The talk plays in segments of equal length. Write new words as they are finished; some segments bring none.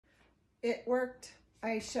It worked.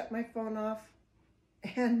 I shut my phone off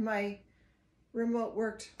and my remote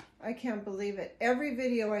worked. I can't believe it. Every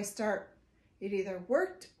video I start, it either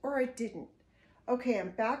worked or it didn't. Okay,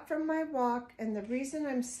 I'm back from my walk, and the reason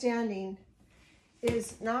I'm standing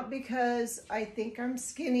is not because I think I'm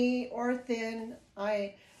skinny or thin.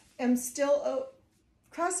 I am still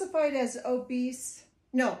classified as obese.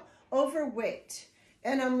 No, overweight.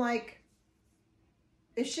 And I'm like,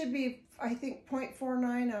 it should be, I think,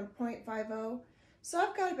 0.49 on 0.50. So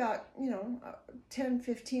I've got about, 10,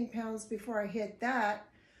 15 pounds before I hit that.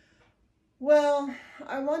 Well,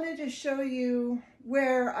 I wanted to show you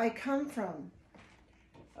where I come from.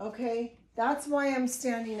 Okay, that's why I'm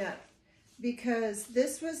standing up. Because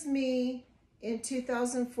this was me in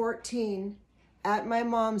 2014 at my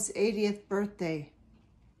mom's 80th birthday.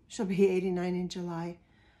 She'll be 89 in July.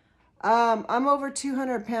 I'm over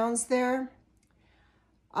 200 pounds there.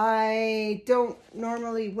 I don't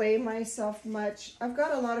normally weigh myself much. I've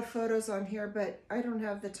got a lot of photos on here, but I don't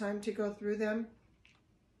have the time to go through them.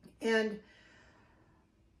 And,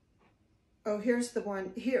 oh, here's the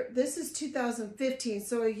one. Here, this is 2015,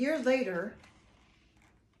 so a year later.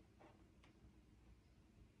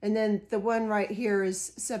 And then the one right here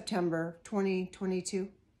is September 2022.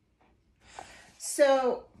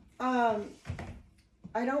 So,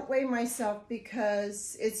 I don't weigh myself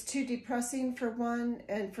because it's too depressing for one,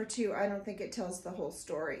 and for two, I don't think it tells the whole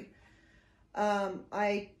story.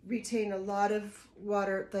 I retain a lot of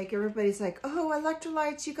water. Like, everybody's like, oh,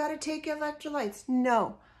 electrolytes, you got to take electrolytes.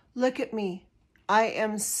 No, look at me. I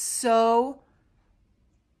am so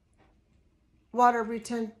water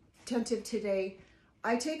retentive today.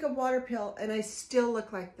 I take a water pill and I still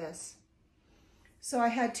look like this. So I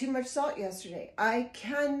had too much salt yesterday. I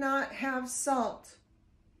cannot have salt.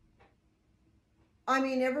 I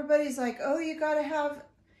mean, everybody's like, oh, you got to have,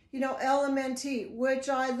 LMNT, which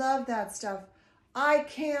I love that stuff. I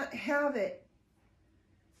can't have it.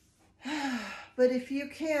 But if you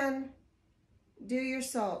can, do your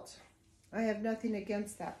salt. I have nothing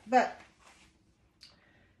against that. But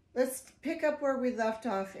let's pick up where we left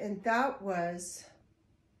off. And that was,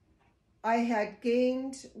 I had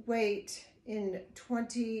gained weight in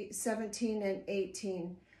 2017 and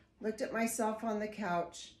 18. Looked at myself on the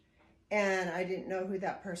couch. And I didn't know who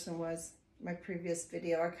that person was, my previous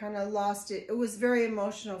video. I kind of lost it. It was very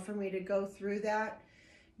emotional for me to go through that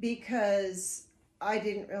because I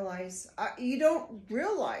didn't realize. You don't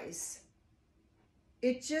realize.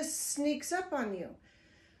 It just sneaks up on you.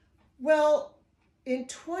 Well, in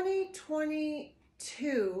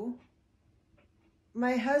 2022,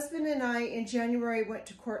 my husband and I in January went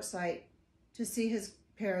to Quartzsite to see his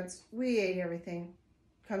parents. We ate everything,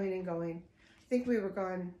 coming and going. I think we were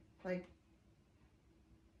gone like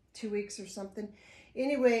 2 weeks or something.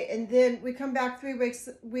 Anyway, and then we come back 3 weeks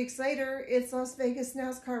later, it's Las Vegas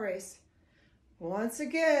NASCAR race. Once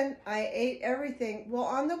again, I ate everything. Well,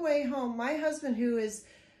 on the way home, my husband, who is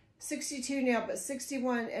 62 now, but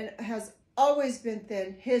 61, and has always been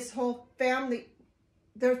thin, his whole family,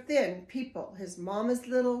 they're thin people. His mom is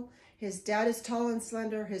little, his dad is tall and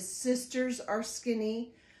slender, his sisters are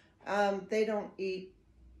skinny. They don't eat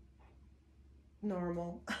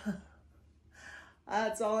normal.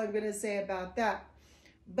 That's all I'm going to say about that.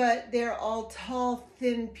 But they're all tall,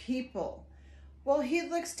 thin people. Well, he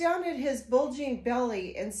looks down at his bulging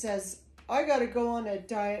belly and says, I got to go on a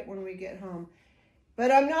diet when we get home.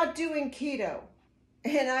 But I'm not doing keto.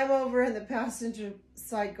 And I'm over in the passenger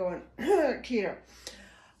side going, keto.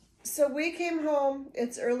 So we came home.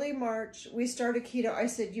 It's early March. We started keto. I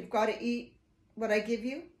said, you've got to eat what I give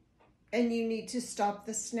you, and you need to stop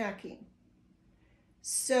the snacking.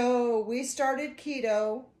 So we started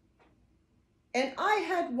keto, and I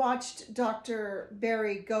had watched Dr.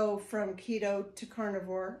 Barry go from keto to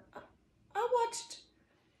carnivore. I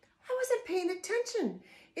wasn't paying attention.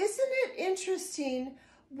 Isn't it interesting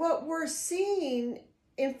what we're seeing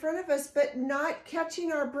in front of us, but not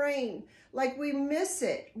catching our brain? Like, we miss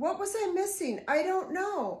it. What was I missing? I don't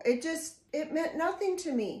know. It meant nothing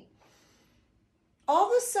to me. All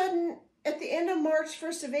of a sudden, at the end of March,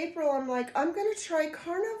 1st of April, I'm like, I'm going to try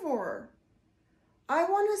carnivore. I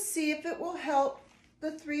want to see if it will help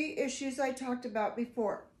the 3 issues I talked about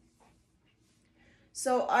before.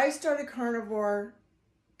 So I started carnivore,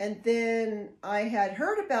 and then I had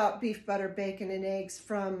heard about beef, butter, bacon, and eggs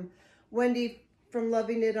from Wendy, from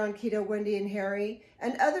Loving It on Keto, Wendy and Harry,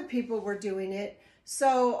 and other people were doing it.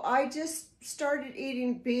 So I just started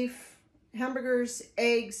eating beef, hamburgers,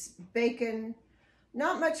 eggs, bacon.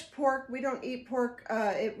 Not much pork. We don't eat pork.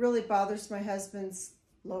 It really bothers my husband's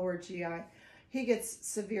lower GI. He gets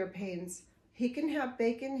severe pains. He can have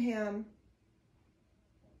bacon, ham,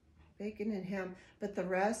 bacon and ham, but the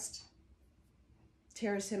rest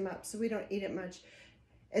tears him up, so we don't eat it much.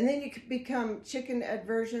 And then you could become chicken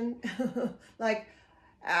aversion. Like,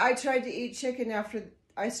 I tried to eat chicken after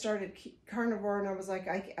I started carnivore, and I was like,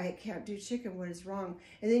 I can't do chicken. What is wrong?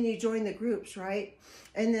 And then you join the groups, right?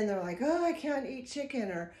 And then they're like, oh, I can't eat chicken,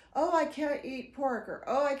 or oh, I can't eat pork, or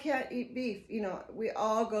oh, I can't eat beef. You know, we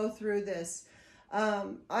all go through this.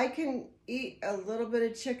 I can eat a little bit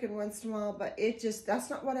of chicken once in a while, but that's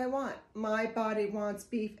not what I want. My body wants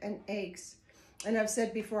beef and eggs. And I've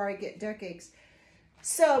said before, I get duck eggs.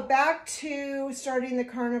 So back to starting the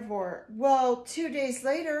carnivore. Well, 2 days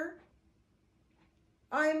later,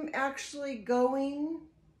 I'm actually going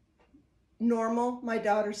normal. My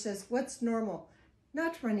daughter says, what's normal?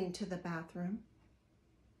 Not running to the bathroom.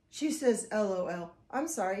 She says, LOL. I'm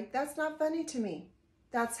sorry, that's not funny to me.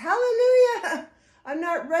 That's hallelujah. I'm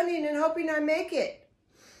not running and hoping I make it.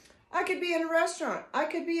 I could be in a restaurant. I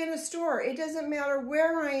could be in a store. It doesn't matter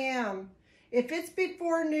where I am. If it's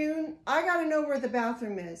before noon, I got to know where the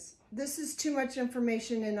bathroom is. This is too much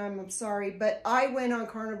information, and I'm sorry, but I went on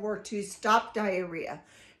carnivore to stop diarrhea.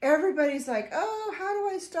 Everybody's like, oh, how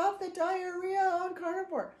do I stop the diarrhea on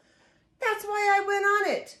carnivore? That's why I went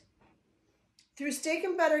on it. Through Steak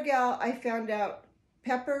and Butter Gal, I found out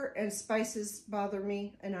pepper and spices bother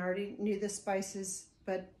me, and I already knew the spices,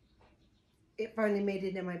 but it finally made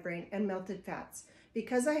it in my brain, and melted fats.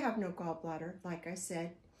 Because I have no gallbladder, like I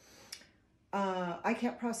said, I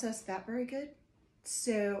can't process fat very good.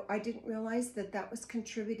 So I didn't realize that that was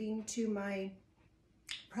contributing to my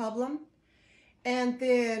problem. And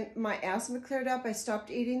then my asthma cleared up. I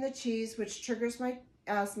stopped eating the cheese, which triggers my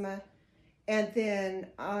asthma. And then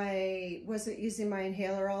I wasn't using my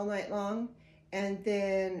inhaler all night long. And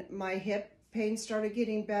then my hip pain started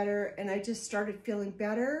getting better, and I just started feeling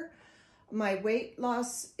better. My weight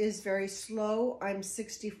loss is very slow. I'm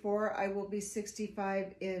 64. I will be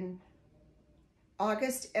 65 in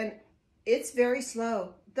August, and it's very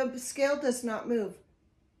slow. The scale does not move,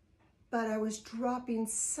 but I was dropping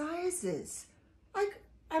sizes.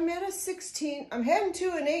 I'm at a 16. I'm heading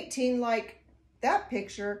to an 18, like that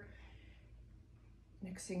picture.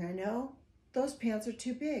 Next thing I know, those pants are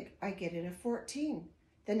too big. I get in a 14.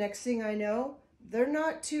 The next thing I know, they're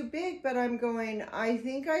not too big, but I'm going, I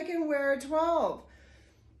think I can wear a 12.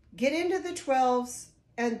 Get into the 12s,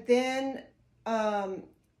 and then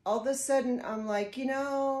all of a sudden I'm like, you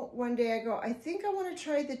know, one day I go, I think I want to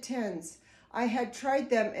try the 10s. I had tried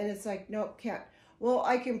them, and it's like, nope, can't. Well,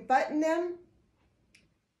 I can button them,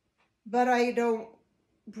 but I don't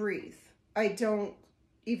breathe. I don't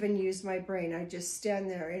even use my brain. I just stand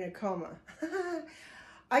there in a coma.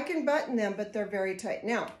 I can button them, but they're very tight.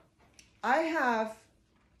 Now, I have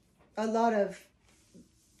a lot of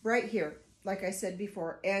right here, like I said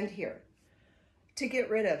before, and here to get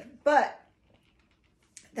rid of. But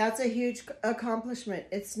that's a huge accomplishment.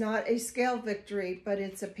 It's not a scale victory, but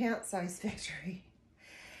it's a pant size victory.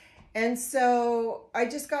 And so I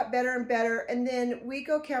just got better and better. And then we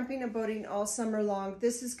go camping and boating all summer long.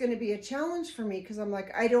 This is going to be a challenge for me because I'm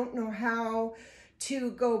like, I don't know how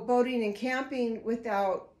to go boating and camping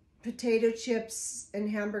without potato chips and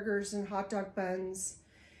hamburgers and hot dog buns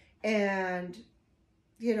and,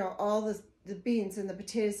 you know, all the beans and the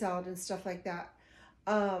potato salad and stuff like that.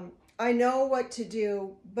 I know what to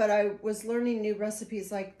do, but I was learning new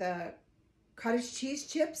recipes like the cottage cheese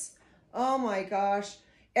chips. Oh my gosh.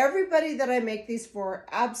 Everybody that I make these for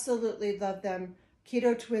absolutely love them.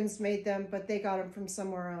 Keto Twins made them, but they got them from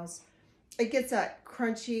somewhere else. It gets that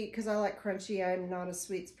crunchy, because I like crunchy. I'm not a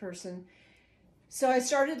sweets person. So I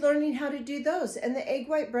started learning how to do those. And the egg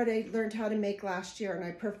white bread I learned how to make last year, and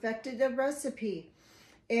I perfected a recipe.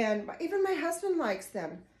 And even my husband likes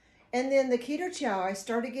them. And then the Keto Chow, I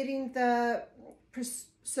started getting the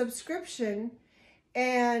subscription,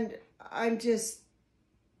 and I'm just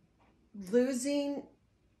losing.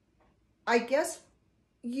 I guess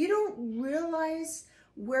you don't realize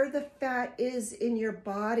where the fat is in your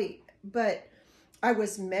body, but I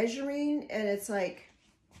was measuring, and it's like,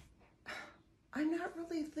 I'm not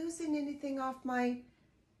really losing anything off my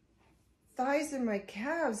thighs and my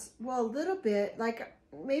calves. Well, a little bit, like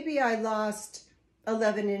maybe I lost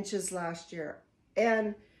 11 inches last year,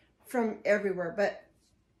 and from everywhere, but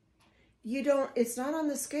you don't, it's not on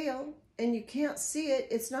the scale, and you can't see it.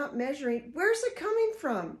 It's not measuring. Where's it coming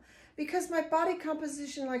from? Because my body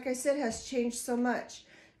composition, like I said, has changed so much.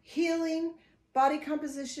 Healing, body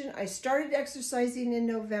composition. I started exercising in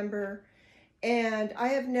November, and I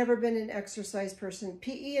have never been an exercise person.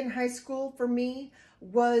 PE in high school for me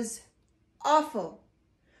was awful.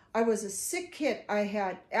 I was a sick kid. I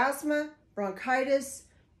had asthma, bronchitis.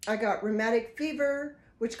 I got rheumatic fever,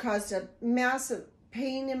 which caused a massive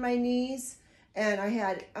pain in my knees. And I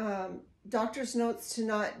had doctor's notes to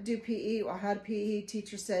not do PE. I had a PE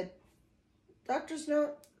teacher said, doctor's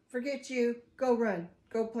note, forget you, go run,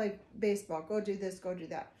 go play baseball, go do this, go do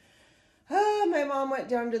that. Oh, my mom went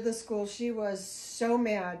down to the school. She was so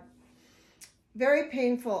mad. Very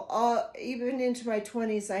painful. Even into my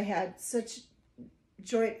 20s, I had such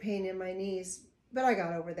joint pain in my knees, but I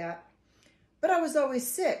got over that. But I was always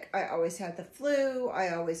sick. I always had the flu.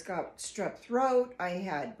 I always got strep throat. I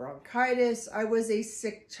had bronchitis. I was a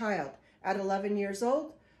sick child. At 11 years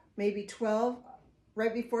old, maybe 12,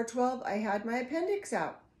 right before 12, I had my appendix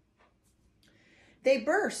out. They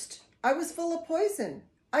burst. I was full of poison.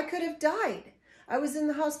 I could have died. I was in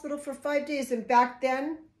the hospital for 5 days, and back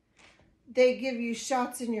then, they give you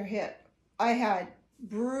shots in your hip. I had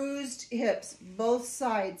bruised hips, both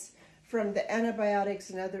sides, from the antibiotics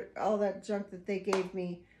and all that junk that they gave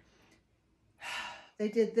me. They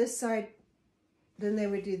did this side, then they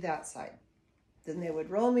would do that side. Then they would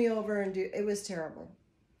roll me over and it was terrible.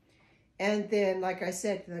 And then, like I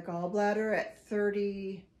said, the gallbladder at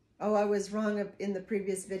 30, I was wrong in the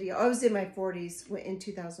previous video. I was in my 40s in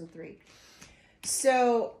 2003.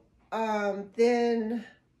 So then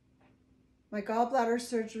my gallbladder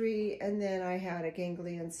surgery, and then I had a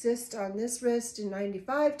ganglion cyst on this wrist in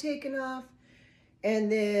 95 taken off.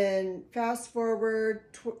 And then fast forward,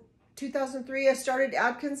 2003, I started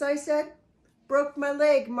Atkins, I said. Broke my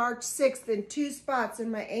leg March 6th in 2 spots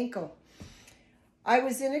in my ankle. I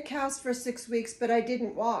was in a cast for 6 weeks, but I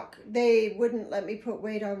didn't walk. They wouldn't let me put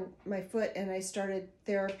weight on my foot, and I started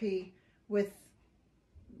therapy with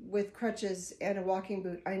crutches and a walking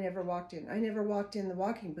boot. I never walked in the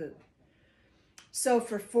walking boot. So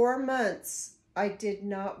for 4 months, I did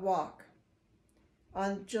not walk.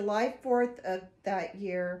 On July 4th of that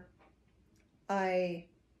year, I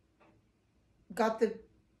got the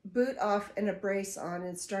boot off and a brace on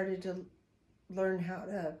and started to learn how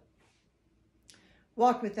to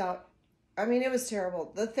walk without, it was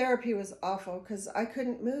terrible. The therapy was awful because I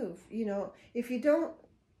couldn't move. You know, if you don't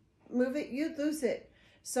move it, you lose it.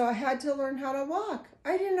 So I had to learn how to walk.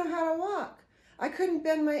 I didn't know how to walk. I couldn't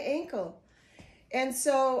bend my ankle. And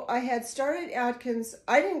so I had started Atkins.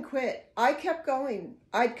 I didn't quit. I kept going.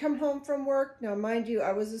 I'd come home from work. Now, mind you,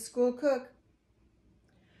 I was a school cook.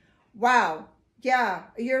 Wow. Yeah,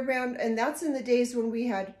 year-round. And that's in the days when we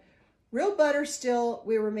had real butter still.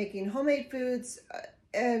 We were making homemade foods,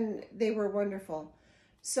 and they were wonderful.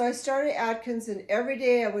 So I started Atkins, and every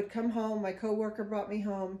day I would come home. My coworker brought me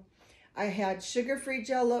home. I had sugar-free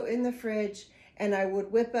Jell-O in the fridge, and I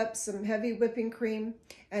would whip up some heavy whipping cream,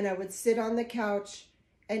 and I would sit on the couch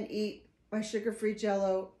and eat my sugar-free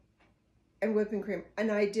Jell-O and whipping cream.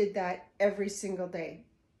 And I did that every single day.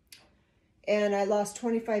 And I lost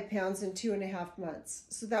 25 pounds in 2.5 months.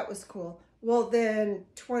 So that was cool. Well, then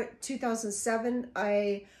 2007,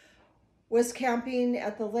 I was camping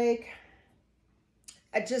at the lake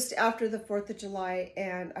just after the 4th of July.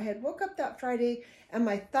 And I had woke up that Friday and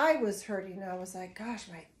my thigh was hurting. I was like, gosh,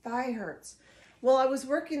 my thigh hurts. Well, I was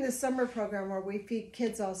working the summer program where we feed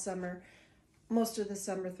kids all summer, most of the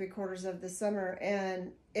summer, 3/4 of the summer.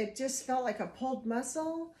 And it just felt like a pulled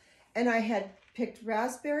muscle. And I had picked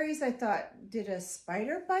raspberries. I thought, did a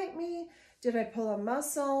spider bite me? Did I pull a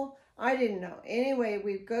muscle? I didn't know. Anyway,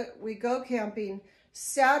 we go camping.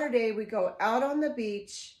 Saturday, we go out on the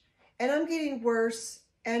beach, and I'm getting worse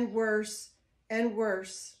and worse and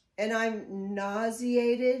worse. And I'm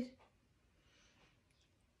nauseated.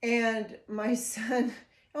 And my son,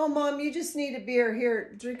 oh, Mom, you just need a beer.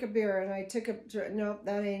 Here, drink a beer. And I took nope,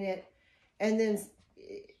 that ain't it. And then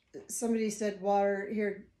somebody said, water,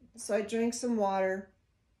 here. So I drank some water.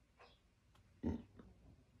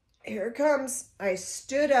 Here it comes. I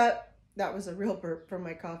stood up. That was a real burp from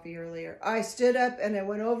my coffee earlier. I stood up and I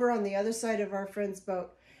went over on the other side of our friend's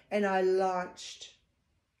boat and I launched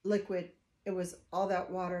liquid. It was all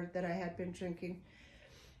that water that I had been drinking.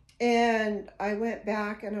 And I went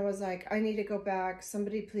back and I was like, I need to go back.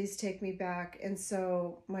 Somebody please take me back. And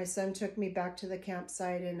so my son took me back to the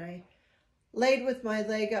campsite and I laid with my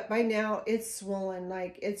leg up. By now it's swollen,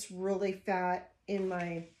 like it's really fat in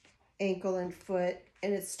my ankle and foot,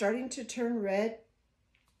 and it's starting to turn red.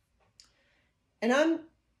 And I'm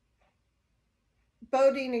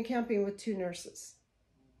boating and camping with 2 nurses.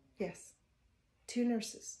 Yes, 2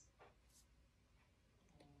 nurses.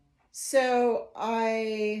 So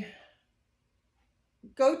I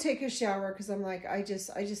go take a shower because I'm like, I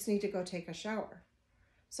just need to go take a shower.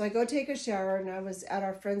 So I go take a shower, and I was at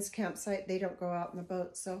our friend's campsite. They don't go out in the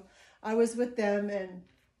boat. So I was with them, and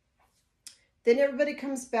Then everybody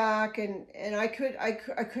comes back, and I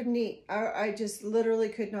couldn't eat. I just literally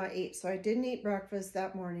could not eat. So I didn't eat breakfast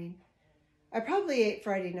that morning. I probably ate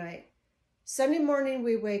Friday night. Sunday morning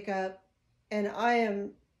we wake up, and I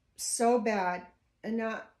am so bad, and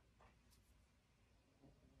not.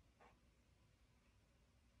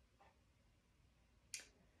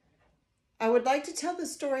 I would like to tell the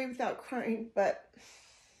story without crying, but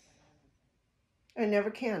I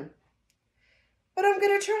never can. But I'm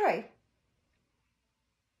gonna try.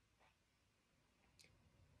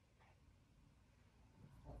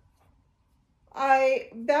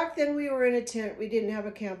 Back then we were in a tent. We didn't have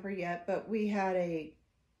a camper yet, but we had a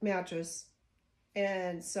mattress.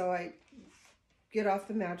 And so I get off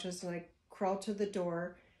the mattress and I crawl to the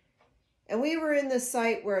door. And we were in the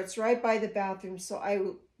site where it's right by the bathroom. So I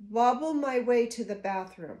wobble my way to the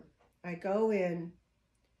bathroom. I go in,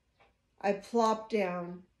 I plop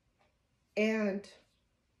down, and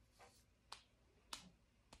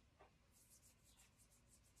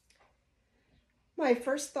my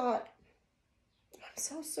first thought, I'm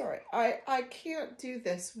so sorry. I can't do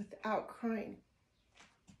this without crying.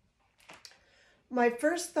 My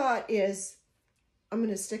first thought is, I'm going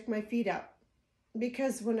to stick my feet up,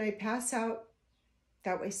 because when I pass out,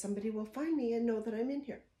 that way somebody will find me and know that I'm in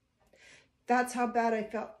here. That's how bad I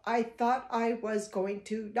felt. I thought I was going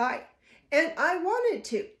to die, and I wanted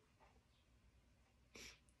to.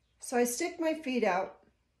 So I stick my feet out.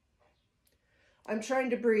 I'm trying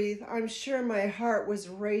to breathe. I'm sure my heart was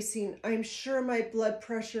racing. I'm sure my blood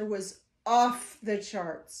pressure was off the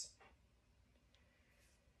charts.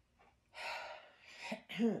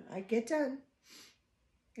 I get done.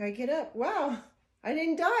 I get up. Wow, I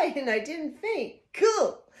didn't die and I didn't faint.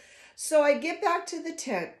 Cool. So I get back to the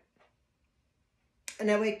tent and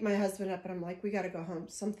I wake my husband up and I'm like, we got to go home.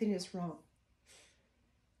 Something is wrong.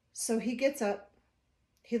 So he gets up.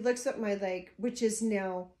 He looks at my leg, which is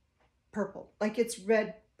now purple, like it's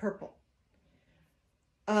red purple.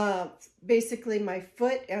 Basically my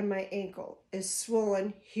foot and my ankle is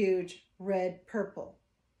swollen, huge, red purple.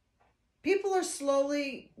 People are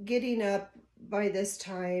slowly getting up by this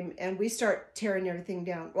time and we start tearing everything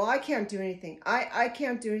down. Well, I can't do anything. I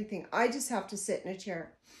can't do anything. I just have to sit in a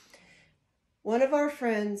chair. One of our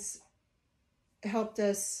friends helped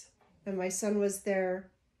us, and my son was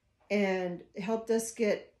there, and helped us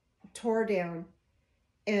get tore down.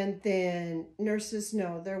 And then nurses,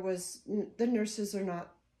 no, the nurses are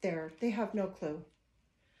not there. They have no clue.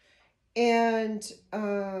 And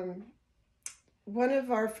one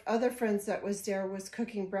of our other friends that was there was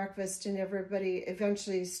cooking breakfast, and everybody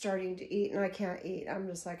eventually starting to eat, and I can't eat. I'm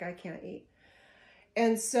just like, I can't eat.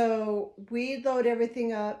 And so we load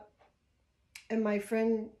everything up, and my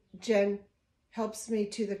friend Jen helps me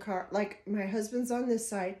to the car. Like, my husband's on this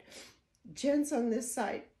side, Jen's on this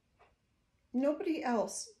side. Nobody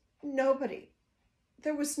else. Nobody.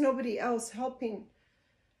 There was nobody else helping.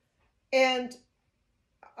 And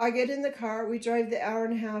I get in the car. We drive the hour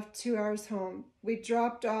and a half, 2 hours home. We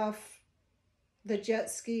dropped off the jet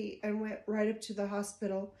ski and went right up to the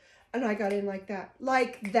hospital. And I got in like that.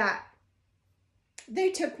 Like that.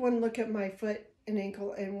 They took one look at my foot and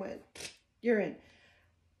ankle and went, you're in.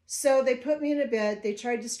 So they put me in a bed. They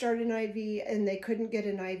tried to start an IV and they couldn't get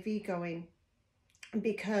an IV going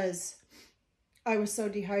because I was so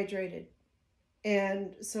dehydrated.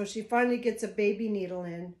 And so she finally gets a baby needle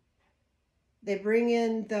in. They bring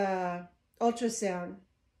in the ultrasound.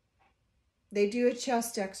 They do a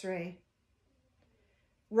chest x-ray.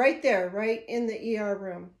 Right there, right in the ER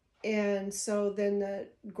room. And so then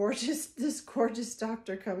this gorgeous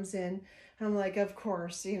doctor comes in. I'm like, of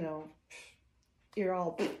course, you know, you're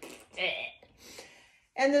all...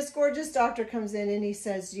 And this gorgeous doctor comes in and he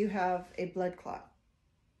says, you have a blood clot.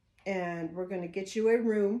 And we're going to get you a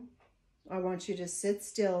room. I want you to sit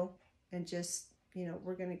still and just, you know,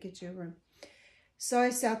 we're going to get you a room. So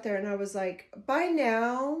I sat there and I was like, by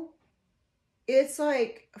now, it's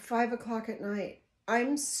like 5 o'clock at night.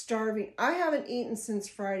 I'm starving. I haven't eaten since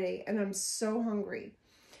Friday and I'm so hungry.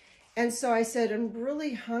 And so I said, I'm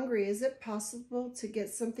really hungry. Is it possible to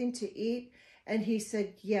get something to eat? And he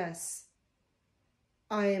said, yes.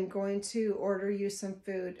 I am going to order you some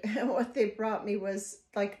food. And what they brought me was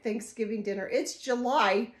like Thanksgiving dinner. It's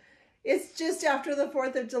July. It's just after the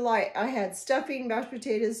 4th of July. I had stuffing, mashed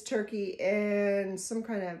potatoes, turkey, and some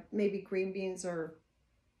kind of maybe green beans or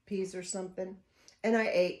peas or something. And I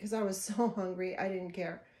ate because I was so hungry. I didn't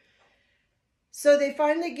care. So they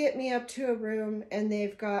finally get me up to a room and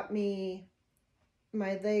they've got me,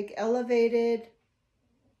 my leg elevated,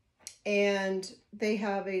 and they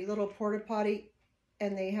have a little porta potty.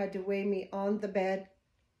 And they had to weigh me on the bed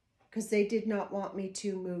because they did not want me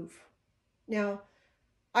to move. Now,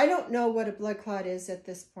 I don't know what a blood clot is at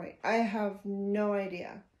this point. I have no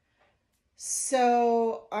idea.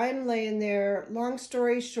 So I'm laying there, long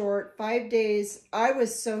story short, 5 days. I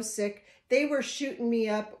was so sick. They were shooting me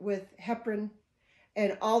up with heparin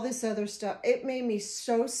and all this other stuff. It made me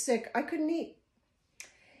so sick. I couldn't eat.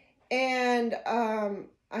 And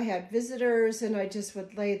I had visitors and I just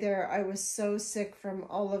would lay there. I was so sick from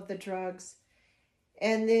all of the drugs.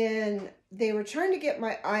 And then they were trying to get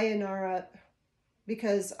my INR up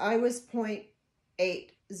because I was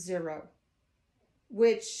 0.80,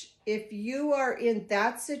 which if you are in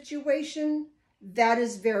that situation, that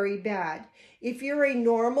is very bad. If you're a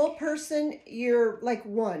normal person, you're like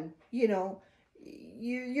 1, you know,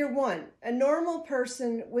 you're 1. A normal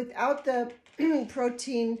person without the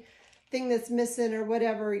protein thing that's missing or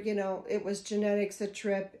whatever, you know, it was genetics, a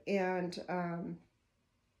trip, and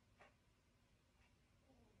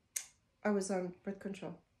I was on birth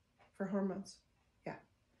control for hormones. Yeah,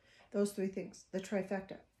 those 3 things, the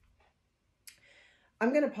trifecta. I'm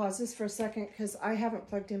going to pause this for a second because I haven't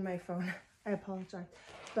plugged in my phone. I apologize.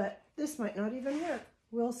 But this might not even work.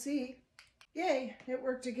 We'll see. Yay, it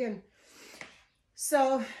worked again.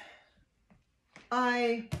 So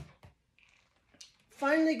I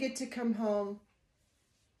finally get to come home,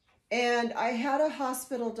 and I had a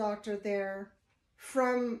hospital doctor there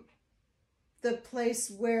from the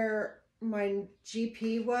place where my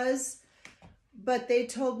GP was, but they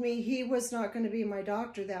told me he was not going to be my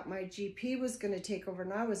doctor, that my GP was going to take over,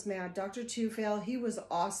 and I was mad. Dr. Tufel, he was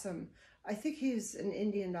awesome. I think he's an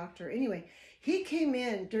Indian doctor. Anyway, he came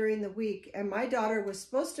in during the week, and my daughter was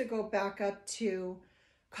supposed to go back up to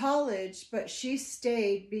college, but she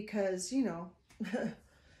stayed because, you know,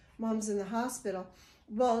 mom's in the hospital.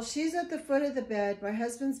 Well, she's at the foot of the bed. My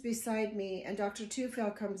husband's beside me, and Dr.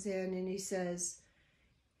 Tufel comes in, and he says,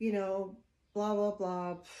 you know, blah, blah,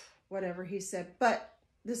 blah, whatever he said. But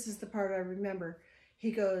this is the part I remember.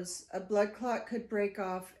 He goes, a blood clot could break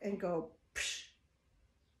off and go, psh.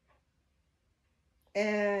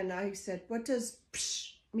 And I said, what does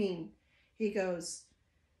psh mean? He goes,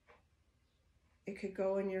 it could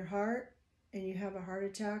go in your heart and you have a heart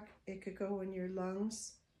attack. It could go in your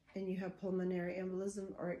lungs and you have pulmonary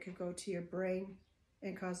embolism, or it could go to your brain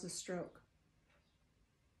and cause a stroke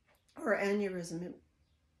or aneurysm.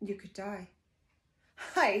 You could die.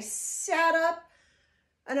 I sat up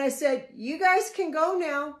and I said, you guys can go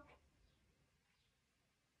now.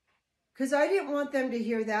 Because I didn't want them to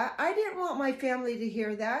hear that. I didn't want my family to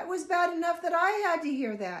hear that. It was bad enough that I had to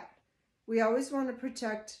hear that. We always want to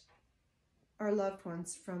protect our loved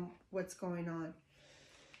ones from what's going on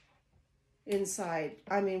inside.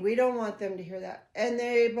 I mean, we don't want them to hear that. And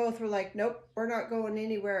they both were like, nope, we're not going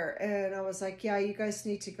anywhere. And I was like, yeah, you guys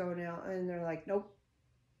need to go now. And they're like, nope.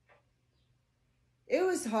 It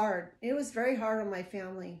was hard. It was very hard on my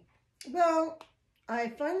family. Well, I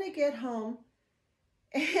finally get home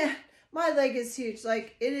and my leg is huge.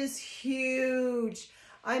 Like, it is huge.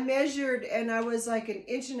 I measured and I was like 1.5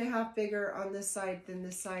 inches bigger on this side than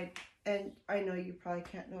this side. And I know you probably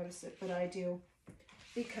can't notice it, but I do.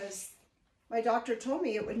 Because my doctor told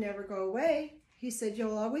me it would never go away. He said,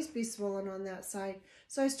 you'll always be swollen on that side.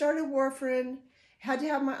 So I started warfarin. Had to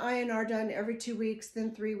have my INR done every 2 weeks,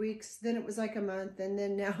 then 3 weeks, then it was like a month, and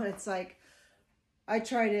then now it's like, I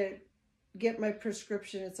try to get my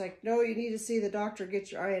prescription. It's like, no, you need to see the doctor,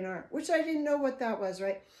 get your INR, which I didn't know what that was,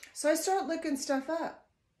 right? So I start looking stuff up.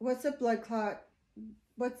 What's a blood clot?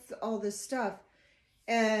 What's all this stuff?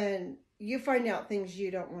 And you find out things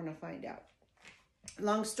you don't want to find out.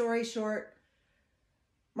 Long story short,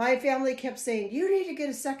 my family kept saying, you need to get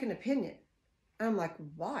a second opinion. I'm like,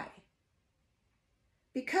 why?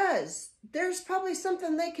 Because there's probably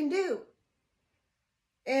something they can do.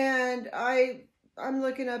 And I'm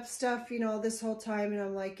looking up stuff, you know, this whole time, and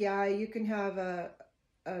I'm like, yeah, you can have a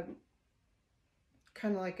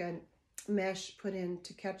kind of like a mesh put in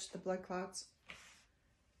to catch the blood clots.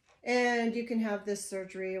 And you can have this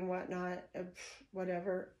surgery and whatnot,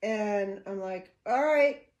 whatever. And I'm like, all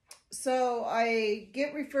right. So I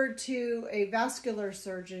get referred to a vascular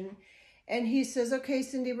surgeon, and he says, okay,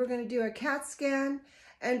 Cindy, we're going to do a CAT scan.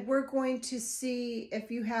 And we're going to see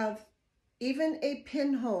if you have even a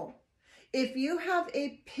pinhole. If you have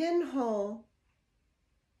a pinhole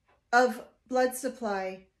of blood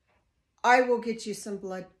supply, I will get you some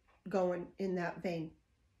blood going in that vein.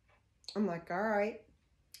 I'm like, all right.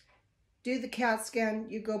 Do the CAT scan.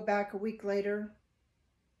 You go back a week later.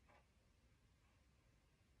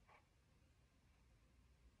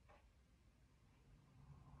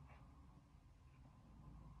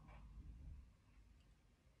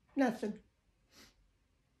 Nothing.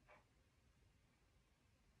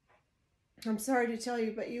 I'm sorry to tell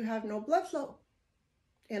you, but you have no blood flow,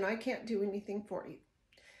 and I can't do anything for you.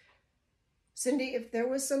 Cindy, if there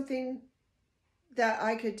was something that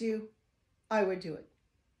I could do, I would do it.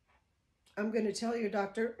 I'm going to tell your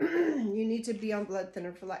doctor, you need to be on blood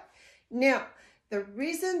thinner for life. Now, the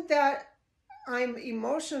reason that I'm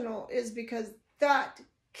emotional is because that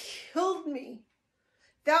killed me.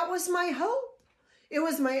 That was my hope. It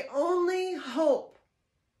was my only hope.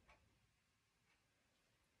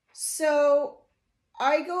 So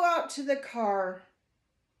I go out to the car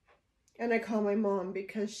and I call my mom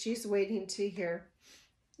because she's waiting to hear.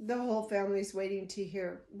 The whole family's waiting to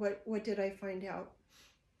hear what did I find out.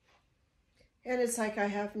 And it's like, I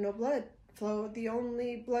have no blood flow. The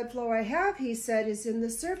only blood flow I have, he said, is in the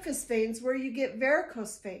surface veins where you get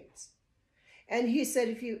varicose veins. And he said,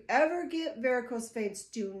 if you ever get varicose veins,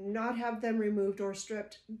 do not have them removed or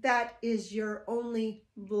stripped. That is your only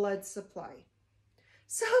blood supply.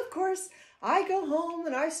 So, of course, I go home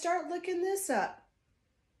and I start looking this up.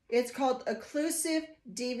 It's called occlusive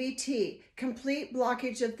DVT, complete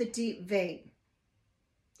blockage of the deep vein.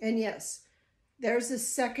 And yes, there's a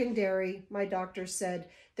secondary, my doctor said,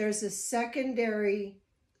 there's a secondary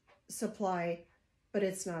supply, but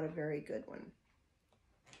it's not a very good one.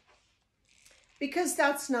 Because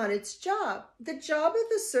that's not its job. The job of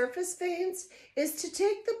the surface veins is to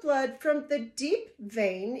take the blood from the deep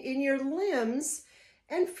vein in your limbs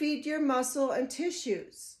and feed your muscle and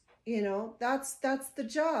tissues. You know, that's the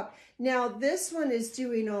job. Now, this one is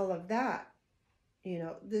doing all of that. You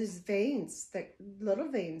know, these veins, the little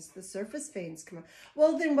veins, the surface veins come out.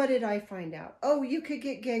 Well, then what did I find out? Oh, you could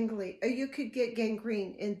get gangrene, or you could get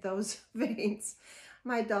gangrene in those veins.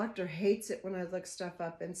 My doctor hates it when I look stuff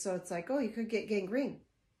up. And so it's like, oh, you could get gangrene.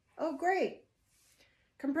 Oh, great.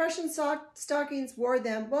 Compression stockings, wore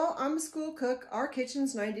them. Well, I'm a school cook. Our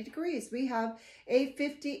kitchen's 90 degrees. We have a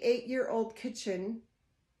 58-year-old kitchen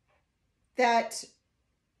that,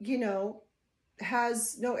 you know,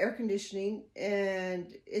 has no air conditioning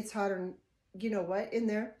and it's hotter, you know what, in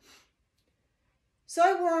there. So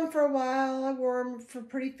I wore them for a while. I wore them for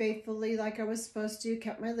pretty faithfully like I was supposed to,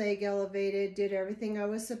 kept my leg elevated, did everything I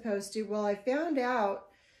was supposed to. Well, I found out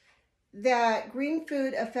that green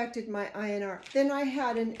food affected my INR. Then I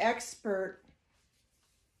had an expert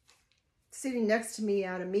sitting next to me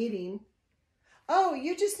at a meeting. Oh,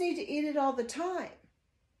 you just need to eat it all the time.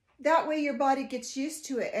 That way your body gets used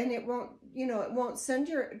to it and it won't, you know, it won't send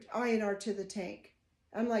your INR to the tank.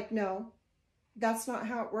 I'm like, no, that's not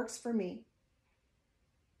how it works for me.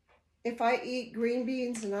 If I eat green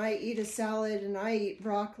beans and I eat a salad and I eat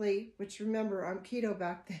broccoli, which remember, I'm keto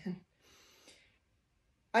back then,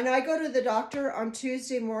 and I go to the doctor on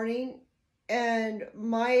Tuesday morning and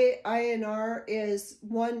my INR is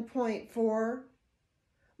 1.4,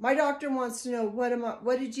 my doctor wants to know,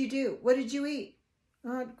 what did you do? What did you eat?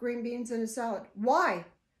 Green beans and a salad. Why?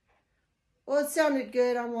 Well, it sounded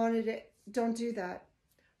good. I wanted it. Don't do that.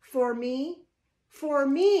 For me,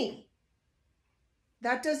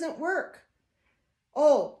 that doesn't work.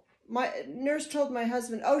 Oh, my nurse told my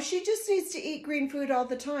husband, oh, she just needs to eat green food all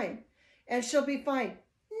the time and she'll be fine.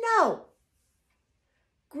 No.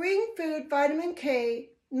 Green food, vitamin K,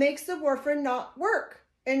 makes the warfarin not work.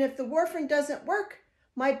 And if the warfarin doesn't work,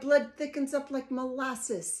 my blood thickens up like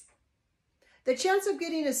molasses. The chance of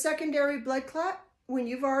getting a secondary blood clot when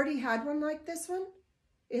you've already had one like this one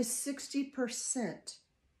is 60%.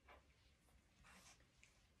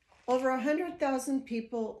 Over 100,000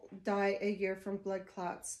 people die a year from blood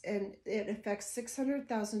clots, and it affects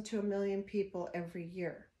 600,000 to 1 million people every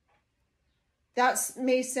year. That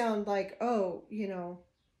may sound like, oh, you know,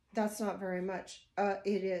 that's not very much.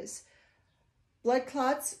 It is. Blood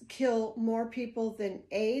clots kill more people than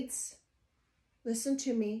AIDS. Listen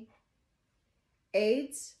to me.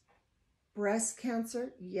 AIDS, breast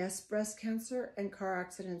cancer, yes, breast cancer, and car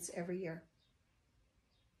accidents every year.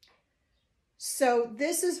 So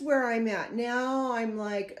this is where I'm at. Now I'm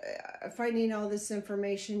like finding all this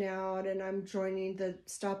information out and I'm joining the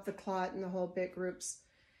Stop the Clot and the whole bit groups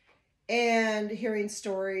and hearing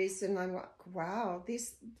stories. And I'm like, wow,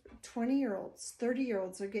 these 20-year-olds,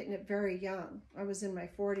 30-year-olds are getting it very young. I was in my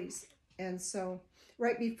 40s. And so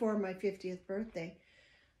right before my 50th birthday.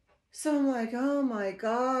 So I'm like, oh my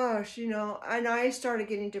gosh, you know, and I started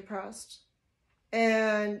getting depressed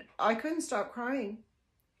and I couldn't stop crying.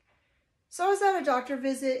 So I was at a doctor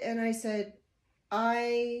visit and I said,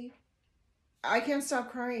 I can't stop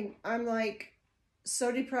crying. I'm like so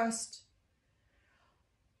depressed.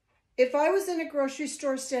 If I was in a grocery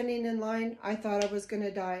store standing in line, I thought I was going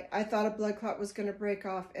to die. I thought a blood clot was going to break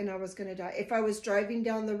off and I was going to die. If I was driving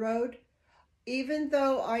down the road, even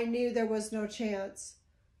though I knew there was no chance,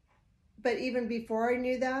 but even before I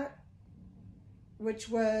knew that, which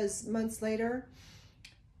was months later,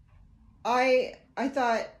 I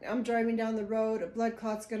thought, I'm driving down the road, a blood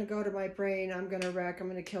clot's going to go to my brain, I'm going to wreck, I'm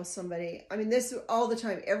going to kill somebody. I mean, this all the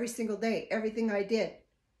time, every single day, everything I did.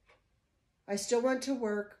 I still went to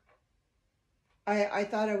work. I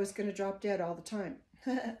thought I was going to drop dead all the time.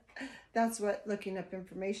 That's what looking up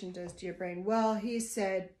information does to your brain. Well, he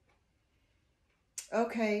said,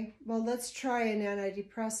 okay, well, let's try an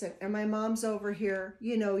antidepressant. And my mom's over here,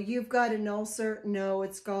 you know, you've got an ulcer. No,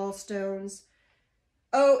 it's gallstones.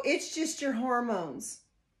 Oh, it's just your hormones.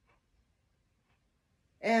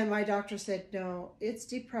 And my doctor said, no, it's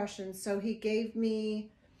depression. So he gave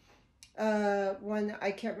me one,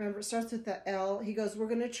 I can't remember, it starts with the L. He goes, we're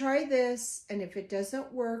going to try this, and if it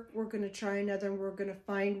doesn't work, we're going to try another, and we're going to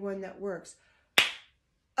find one that works.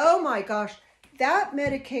 Oh my gosh, that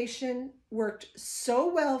medication worked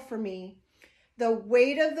so well for me. The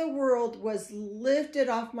weight of the world was lifted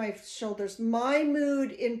off my shoulders. My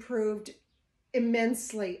mood improved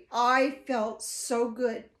immensely. I felt so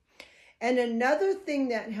good. And another thing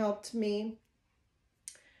that helped me,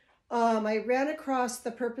 I ran across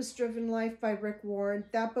The Purpose-Driven Life by Rick Warren.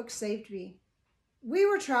 That book saved me. We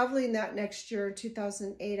were traveling that next year,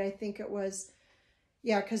 2008, I think it was.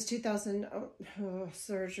 Yeah, because 2000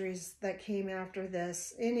 surgeries that came after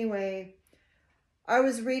this. Anyway, I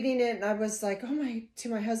was reading it and I was like, to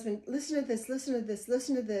my husband, listen to this, listen to this,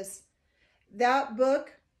 listen to this. That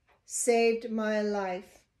book saved my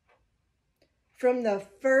life. From the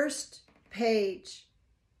first page,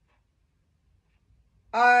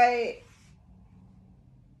 I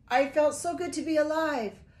felt so good to be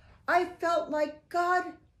alive. I felt like God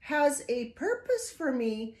has a purpose for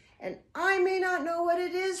me, and I may not know what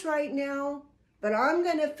it is right now, but I'm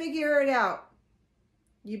going to figure it out.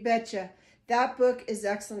 You betcha. That book is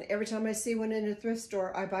excellent. Every time I see one in a thrift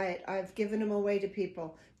store, I buy it. I've given them away to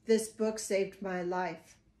people. This book saved my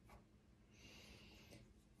life.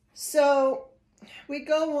 So we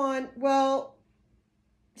go on. Well,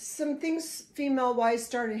 some things female-wise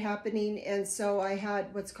started happening, and so I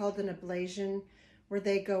had what's called an ablation, where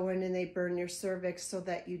they go in and they burn your cervix so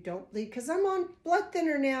that you don't bleed. Because I'm on blood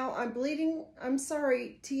thinner now. I'm bleeding, I'm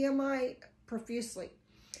sorry, TMI, profusely.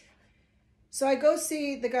 So I go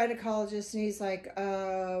see the gynecologist, and he's like,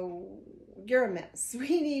 you're a mess.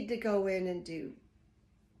 We need to go in and do.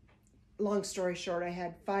 Long story short, I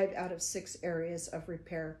had 5 out of 6 areas of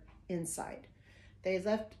repair inside. He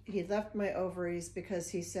left my ovaries because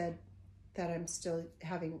he said that I'm still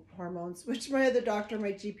having hormones, which my other doctor,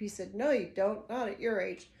 my GP, said, no, you don't, not at your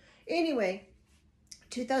age. Anyway,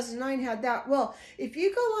 2009 had that. Well, if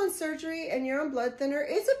you go on surgery and you're on blood thinner,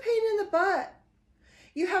 it's a pain in the butt.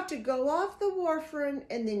 You have to go off the warfarin,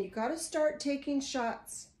 and then you got to start taking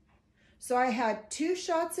shots. So I had 2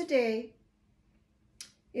 shots a day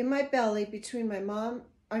in my belly between my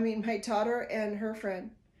daughter and her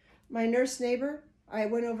friend. My nurse neighbor, I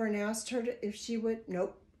went over and asked her if she would.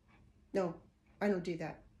 Nope. No, I don't do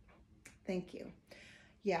that. Thank you.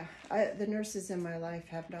 Yeah, the nurses in my life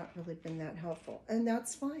have not really been that helpful, and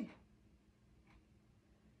that's fine.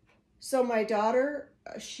 So my daughter,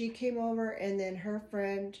 she came over, and then her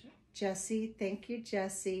friend, Jessie, thank you,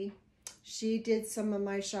 Jessie, she did some of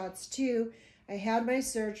my shots too. I had my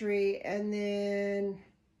surgery, and then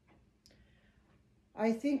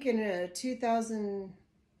I think in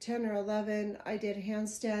 2010 or 11, I did a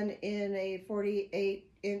handstand in a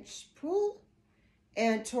 48-inch pool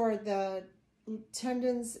and tore the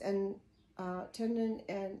tendon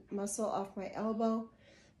and muscle off my elbow.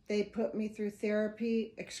 They put me through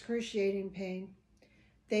therapy, excruciating pain.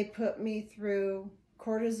 They put me through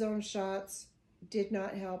cortisone shots, did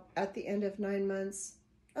not help. At the end of 9 months,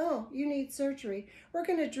 oh, you need surgery. We're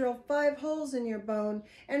going to drill 5 holes in your bone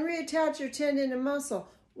and reattach your tendon and muscle.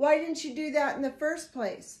 Why didn't you do that in the first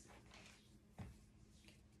place?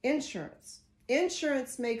 Insurance.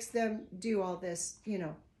 Insurance makes them do all this, you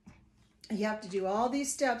know. You have to do all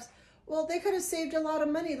these steps. Well, they could have saved a lot of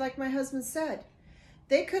money, like my husband said.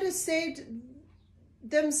 They could have saved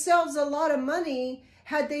themselves a lot of money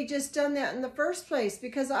had they just done that in the first place,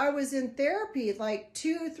 because I was in therapy like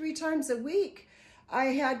 2 or 3 times a week. I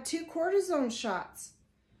had 2 cortisone shots.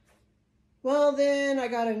 Well, then I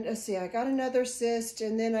got another cyst,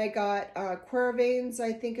 and then I got Quervain's.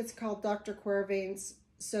 I think it's called Dr. Quervain's.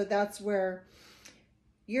 So that's where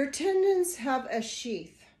your tendons have a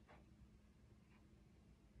sheath.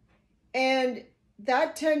 And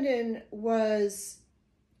that tendon was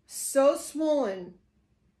so swollen.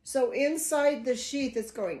 So inside the sheath,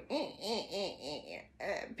 it's going,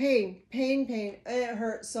 pain, pain, pain. It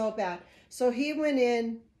hurt so bad. So he went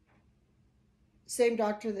in, Same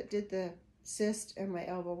doctor that did the cyst in my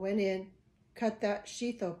elbow went in, cut that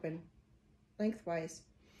sheath open lengthwise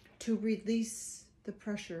to release the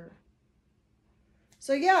pressure.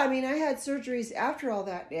 So yeah, I mean, I had surgeries after all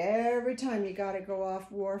that. Every time you got to go off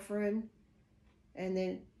warfarin and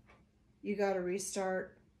then you got to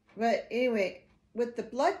restart. But anyway, with the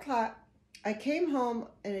blood clot, I came home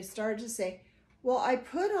and it started to say, well, I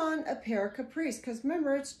put on a pair of capris because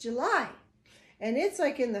remember, it's July and it's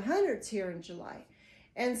like in the hundreds here in July.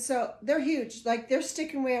 And so they're huge, like they're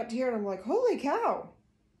sticking way out to here. And I'm like, holy cow,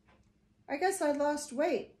 I guess I lost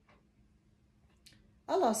weight.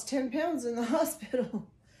 I lost 10 pounds in the hospital,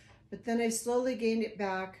 but then I slowly gained it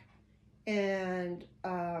back. And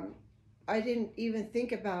I didn't even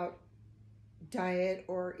think about diet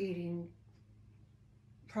or eating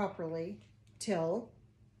properly till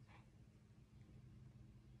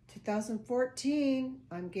 2014.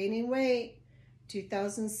 I'm gaining weight.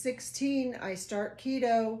 2016, I start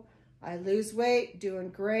keto. I lose weight, doing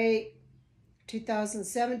great.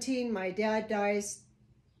 2017, my dad dies.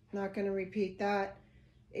 Not going to repeat that.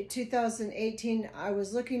 In 2018, I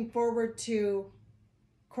was looking forward to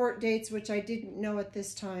court dates, which I didn't know at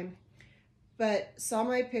this time, but saw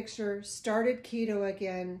my picture, started keto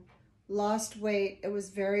again, lost weight. It was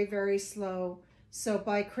very, very slow. So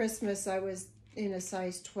by Christmas, I was in a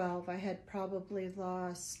size 12. I had probably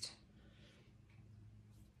lost,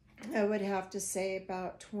 I would have to say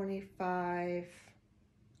about 25,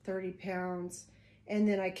 30 pounds. And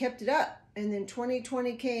then I kept it up. And then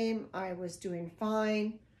 2020 came, I was doing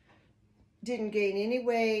fine. Didn't gain any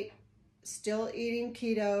weight, still eating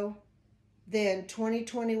keto. Then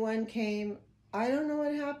 2021 came. I don't know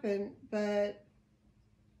what happened, but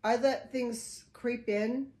I let things creep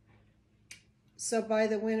in. So by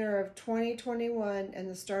the winter of 2021 and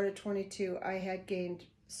the start of 22, I had gained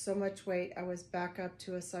so much weight. I was back up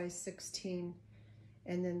to a size 16.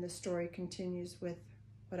 And then the story continues with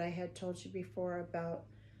what I had told you before about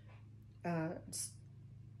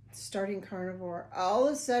starting carnivore. All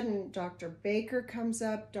of a sudden, Dr. Baker comes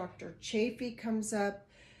up, Dr. Chafee comes up,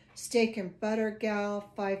 Steak and Butter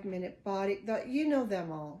Gal, 5 Minute Body. You know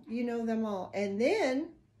them all. You know them all. And then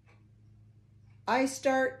I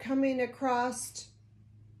start coming across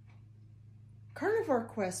Carnivore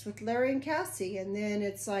Quest with Larry and Cassie. And then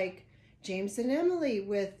it's like James and Emily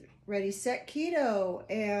with Ready, Set, Keto.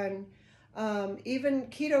 And even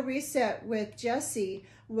Keto Reset with Jessie,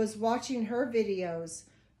 was watching her videos.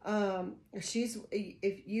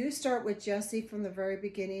 If you start with Jessie from the very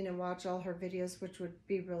beginning and watch all her videos, which would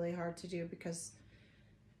be really hard to do because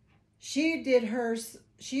she did hers,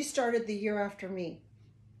 she started the year after me.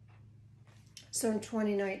 So in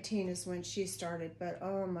 2019 is when she started, but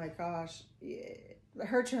oh my gosh,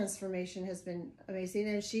 her transformation has been amazing.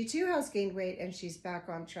 And she too has gained weight and she's back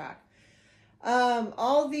on track.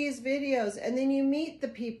 All these videos, and then you meet the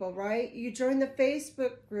people, right? You join the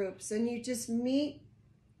Facebook groups and you just meet,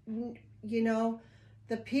 you know,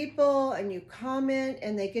 the people, and you comment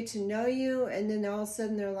and they get to know you, and then all of a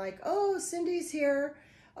sudden they're like, oh, Cindy's here.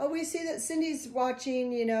 Oh, we see that Cindy's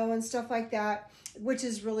watching, you know, and stuff like that, which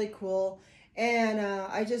is really cool. And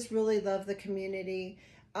I just really love the community.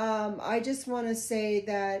 I just want to say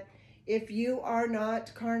that if you are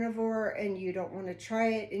not carnivore and you don't want to try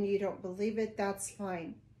it and you don't believe it, that's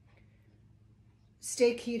fine.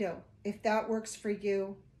 Stay keto if that works for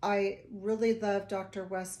you. I really love Dr.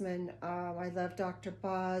 Westman. I love Dr.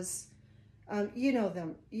 Boz. You know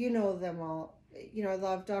them. You know them all. You know, I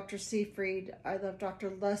love Dr. Seyfried. I love Dr.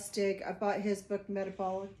 Lustig. I bought his book,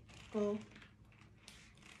 Metabolical.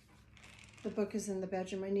 The book is in the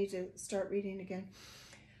bedroom. I need to start reading again.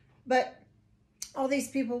 But all these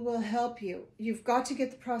people will help you. You've got to get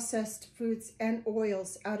the processed foods and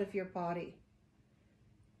oils out of your body.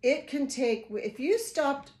 It can take, if you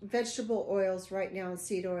stopped vegetable oils right now and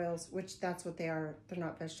seed oils, which that's what they are, they're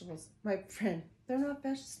not vegetables. My friend,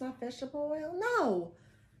 it's not vegetable oil? No,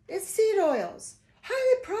 it's seed oils,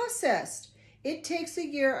 highly processed. It takes a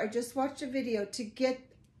year, I just watched a video, to get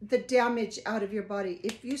the damage out of your body.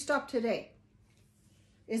 If you stop today,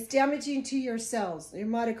 it's damaging to your cells, your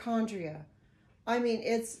mitochondria. I mean,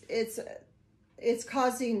 it's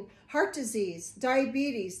causing heart disease,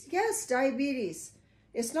 diabetes. Yes, diabetes.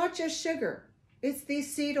 It's not just sugar. It's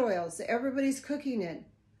these seed oils that everybody's cooking in.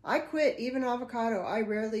 I quit even avocado. I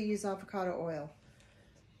rarely use avocado oil.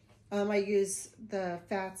 I use the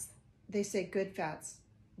fats. They say good fats.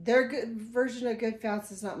 Their good version of good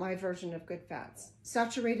fats is not my version of good fats.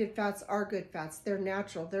 Saturated fats are good fats. They're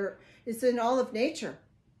natural. It's in all of nature.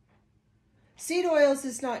 Seed oils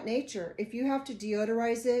is not nature. If you have to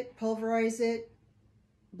deodorize it, pulverize it,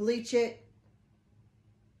 bleach it,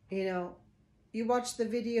 you know, You watch the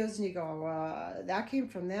videos and you go, that came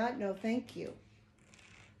from that? No, thank you.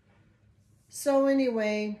 So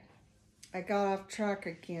anyway, I got off track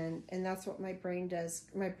again, and that's what my brain does.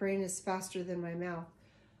 My brain is faster than my mouth.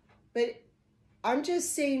 But I'm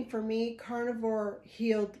just saying, for me, carnivore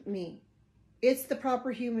healed me. It's the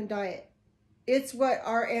proper human diet. It's what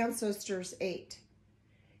our ancestors ate.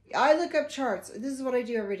 I look up charts. This is what I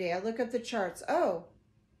do every day. I look up the charts. Oh,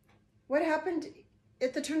 what happened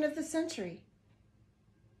at the turn of the century?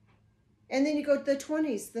 And then you go to the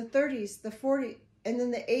 20s, the 30s, the 40s, and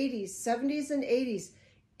then the 80s, 70s and 80s.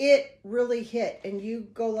 It really hit. And you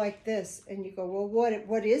go like this, and you go, well,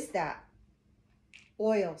 what is that?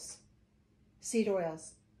 Oils, seed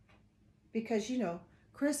oils. Because, you know,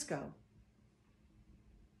 Crisco.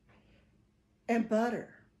 And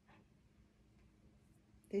butter.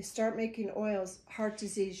 They start making oils. Heart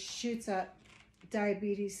disease shoots up.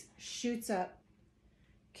 Diabetes shoots up.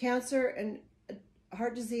 Cancer and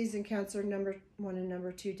heart disease and cancer, number 1 and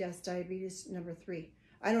number 2 deaths. Diabetes, number 3.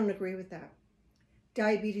 I don't agree with that.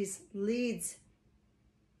 Diabetes leads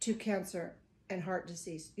to cancer and heart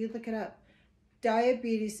disease. You look it up.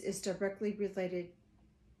 Diabetes is directly related,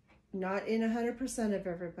 not in 100% of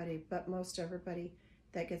everybody, but most everybody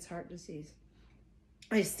that gets heart disease.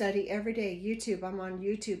 I study every day. YouTube. I'm on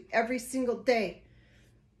YouTube every single day.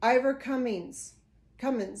 Ivor Cummins.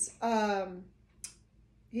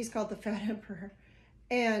 He's called the Fat Emperor.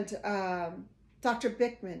 And Dr.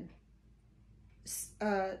 Bickman.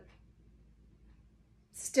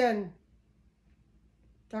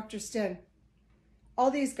 Dr. Sten.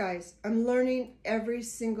 All these guys. I'm learning every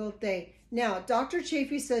single day. Now, Dr.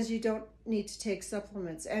 Chafee says you don't need to take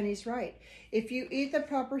supplements. And he's right. If you eat the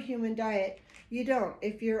proper human diet, you don't.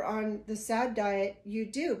 If you're on the SAD diet, you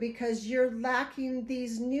do, because you're lacking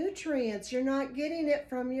these nutrients. You're not getting it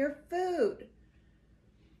from your food.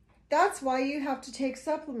 That's why you have to take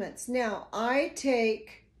supplements. Now, I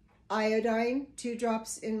take iodine, 2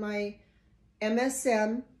 drops in my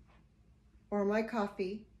MSM or my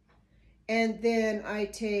coffee. And then I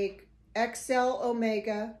take XL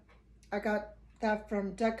Omega. I got that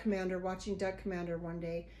from Duck Commander, watching Duck Commander one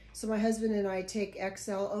day. So my husband and I take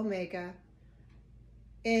XL Omega.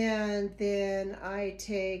 And then I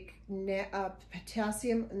take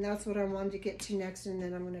potassium, and that's what I wanted to get to next, and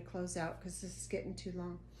then I'm going to close out because this is getting too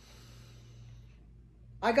long.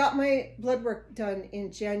 I got my blood work done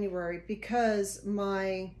in January because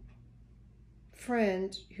my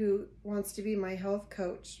friend who wants to be my health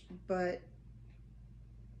coach, but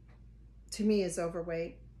to me is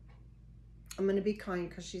overweight. I'm going to be kind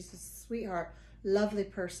because she's a sweetheart, lovely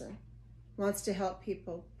person. Wants to help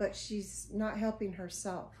people, but she's not helping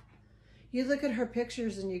herself. You look at her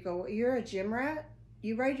pictures and you go, you're a gym rat?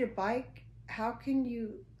 You ride your bike? How can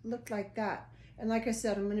you look like that? And like I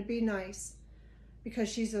said, I'm going to be nice because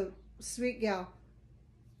she's a sweet gal.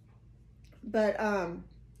 But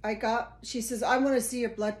she says, I want to see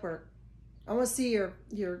your blood work. I want to see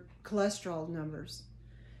your cholesterol numbers.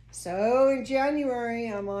 So in January,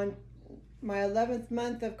 I'm on my 11th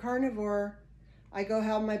month of carnivore. I go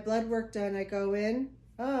have my blood work done. I go in.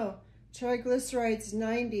 Oh, triglycerides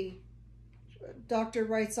 90. Doctor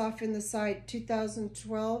writes off in the side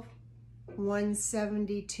 2012,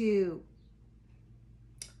 172.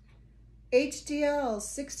 HDL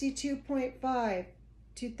 62.5.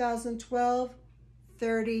 2012,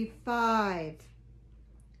 35.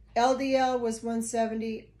 LDL was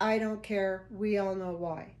 170. I don't care. We all know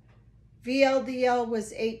why. VLDL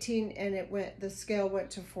was 18 and the scale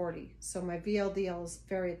went to 40. So my VLDL is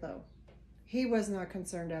very low. He was not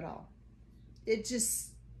concerned at all. It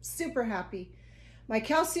just super happy. My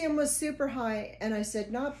calcium was super high, and I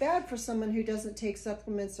said, not bad for someone who doesn't take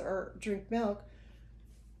supplements or drink milk.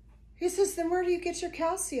 He says, then where do you get your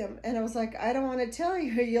calcium? And I was like, I don't want to tell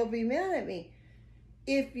you, you'll be mad at me.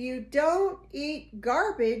 If you don't eat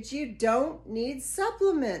garbage, you don't need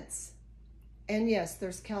supplements. And yes,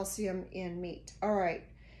 there's calcium in meat. All right.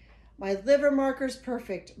 My liver marker's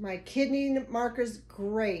perfect. My kidney marker's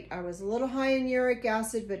great. I was a little high in uric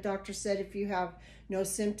acid, but doctor said if you have no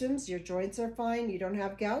symptoms, your joints are fine, you don't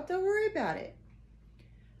have gout, don't worry about it.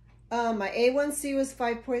 My A1C was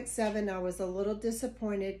 5.7. I was a little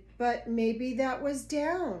disappointed, but maybe that was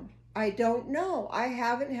down. I don't know. I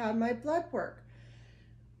haven't had my blood work.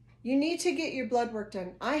 You need to get your blood work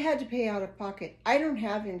done. I had to pay out of pocket. I don't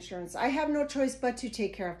have insurance. I have no choice but to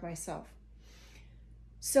take care of myself.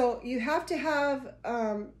 So you have to have,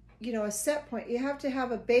 a set point. You have to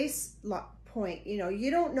have a base point.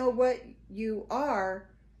 You don't know what you are.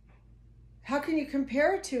 How can you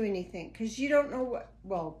compare it to anything? Because you don't know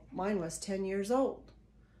mine was 10 years old.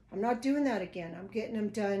 I'm not doing that again. I'm getting them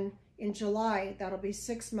done in July. That'll be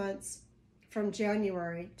 6 months from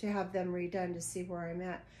January to have them redone to see where I'm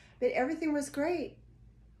at. But everything was great.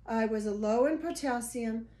 I was low in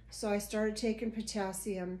potassium, so I started taking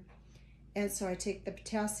potassium. And so I take the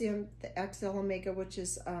potassium, the XL Omega, which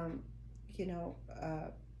is, you know,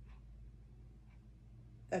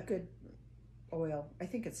 a good oil. I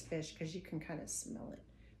think it's fish because you can kind of smell it.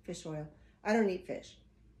 Fish oil. I don't eat fish.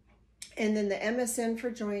 And then the MSM for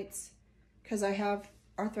joints because I have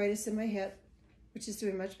arthritis in my hip, which is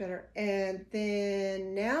doing much better. And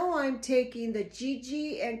then now I'm taking the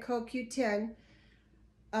GG and CoQ10.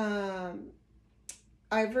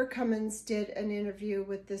 Ivor Cummins did an interview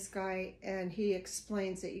with this guy, and he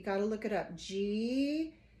explains it. You got to look it up.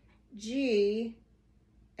 GG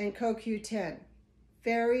and CoQ10.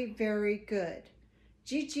 Very, very good.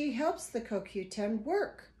 GG helps the CoQ10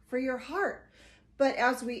 work for your heart. But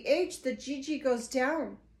as we age, the GG goes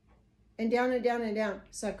down and down and down and down.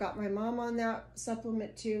 So I've got my mom on that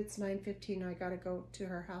supplement too. It's 9:15. I got to go to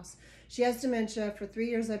her house. She has dementia. For 3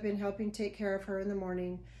 years, I've been helping take care of her in the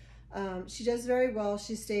morning. She does very well.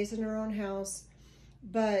 She stays in her own house.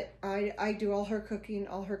 But I do all her cooking,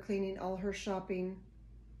 all her cleaning, all her shopping.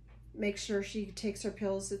 Make sure she takes her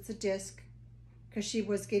pills. It's a disc because she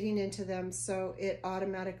was getting into them. So it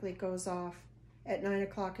automatically goes off at 9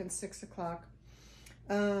 o'clock and 6 o'clock.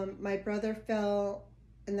 My brother fell,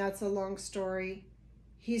 and that's a long story.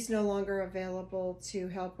 He's no longer available to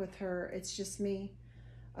help with her. It's just me.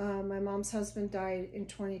 My mom's husband died in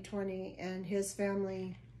 2020, and his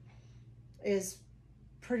family is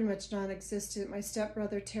pretty much non-existent. My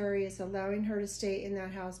stepbrother Terry is allowing her to stay in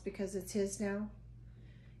that house because it's his now.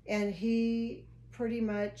 And he pretty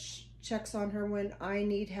much checks on her when I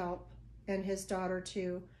need help, and his daughter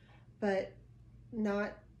too, but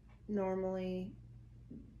not normally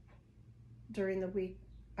during the week.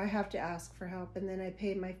 I have to ask for help, and then I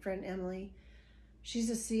pay my friend Emily. She's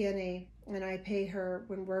a CNA, and I pay her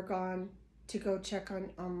when we're gone to go check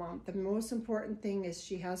on mom. The most important thing is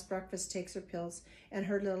she has breakfast, takes her pills, and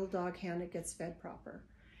her little dog Hannah gets fed proper.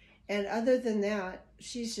 And other than that,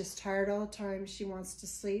 she's just tired all the time. She wants to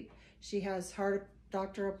sleep. She has heart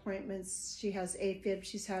doctor appointments. She has AFib.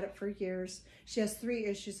 She's had it for years. She has 3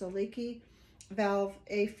 issues: a leaky valve,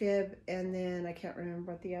 AFib, and then I can't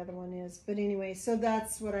remember what the other one is. But anyway, so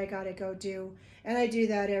that's what I got to go do. And I do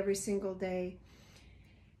that every single day.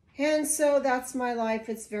 And so that's my life.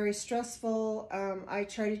 It's very stressful. I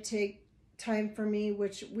try to take time for me,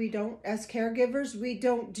 which we don't, as caregivers, we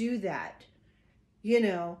don't do that, you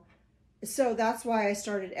know. So that's why I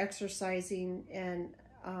started exercising, and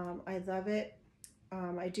I love it.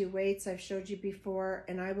 I do weights, I've showed you before,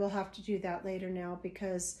 and I will have to do that later now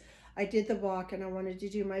because I did the walk and I wanted to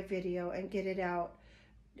do my video and get it out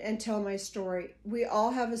and tell my story. We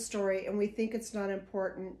all have a story, and we think it's not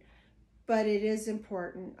important, but it is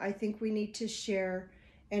important. I think we need to share,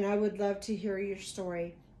 and I would love to hear your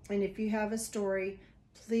story. And if you have a story,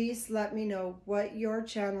 please let me know what your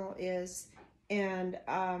channel is, and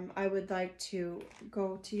I would like to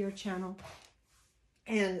go to your channel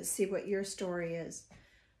and see what your story is.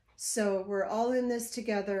 So we're all in this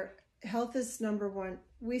together. Health is number one.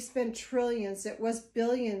 We spend trillions. It was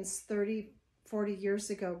billions 30, 40 years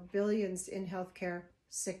ago, billions in healthcare,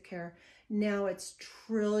 sick care. Now it's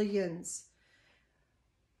trillions.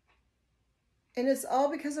 And it's all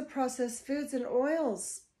because of processed foods and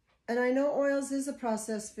oils. And I know oils is a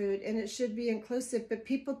processed food, and it should be inclusive, but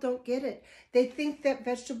people don't get it. They think that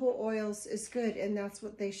vegetable oils is good, and that's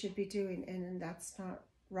what they should be doing, and that's not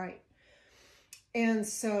right. And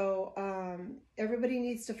so everybody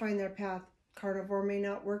needs to find their path. Carnivore may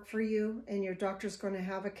not work for you, and your doctor's going to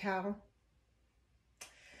have a cow.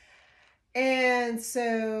 And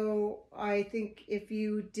so I think if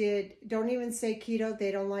you did, don't even say keto.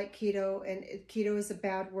 They don't like keto, and keto is a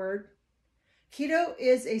bad word. Keto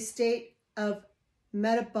is a state of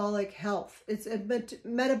metabolic health. It's a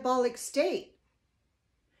metabolic state.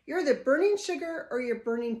 You're either burning sugar or you're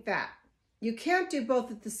burning fat. You can't do both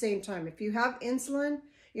at the same time. If you have insulin,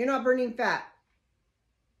 you're not burning fat.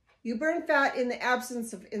 You burn fat in the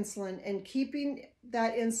absence of insulin, and keeping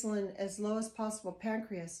that insulin as low as possible.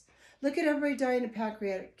 Pancreas. Look at everybody dying of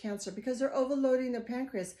pancreatic cancer because they're overloading their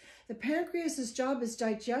pancreas. The pancreas's job is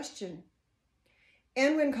digestion.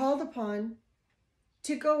 And when called upon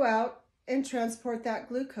to go out and transport that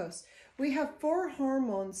glucose. We have 4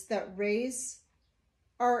 hormones that raise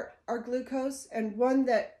our glucose and 1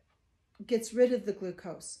 that gets rid of the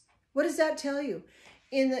glucose. What does that tell you?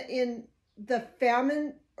 In the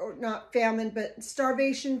famine, or not famine, but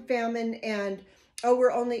starvation, famine, and oh,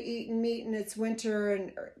 we're only eating meat and it's winter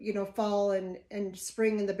and, you know, fall and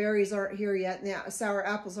spring and the berries aren't here yet and the sour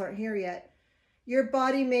apples aren't here yet. Your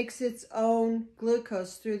body makes its own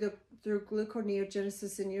glucose through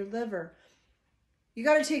gluconeogenesis in your liver. You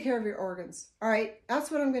got to take care of your organs. All right, that's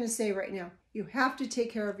what I'm going to say right now. You have to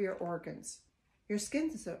take care of your organs. Your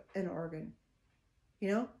skin's an organ. You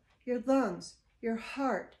know, your lungs, your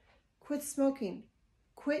heart. Quit smoking.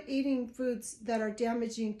 Quit eating foods that are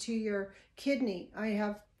damaging to your kidney. I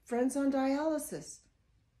have friends on dialysis.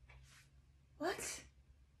 What?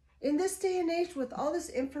 In this day and age with all this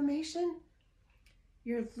information,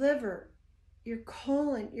 your liver, your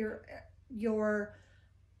colon, your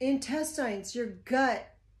intestines, your gut,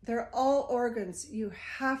 they're all organs. You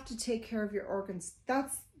have to take care of your organs.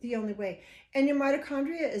 That's the only way. And your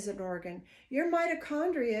mitochondria is an organ. Your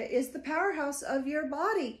mitochondria is the powerhouse of your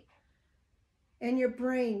body. And your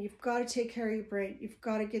brain, you've got to take care of your brain. You've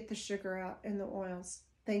got to get the sugar out and the oils.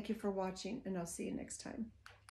 Thank you for watching, and I'll see you next time.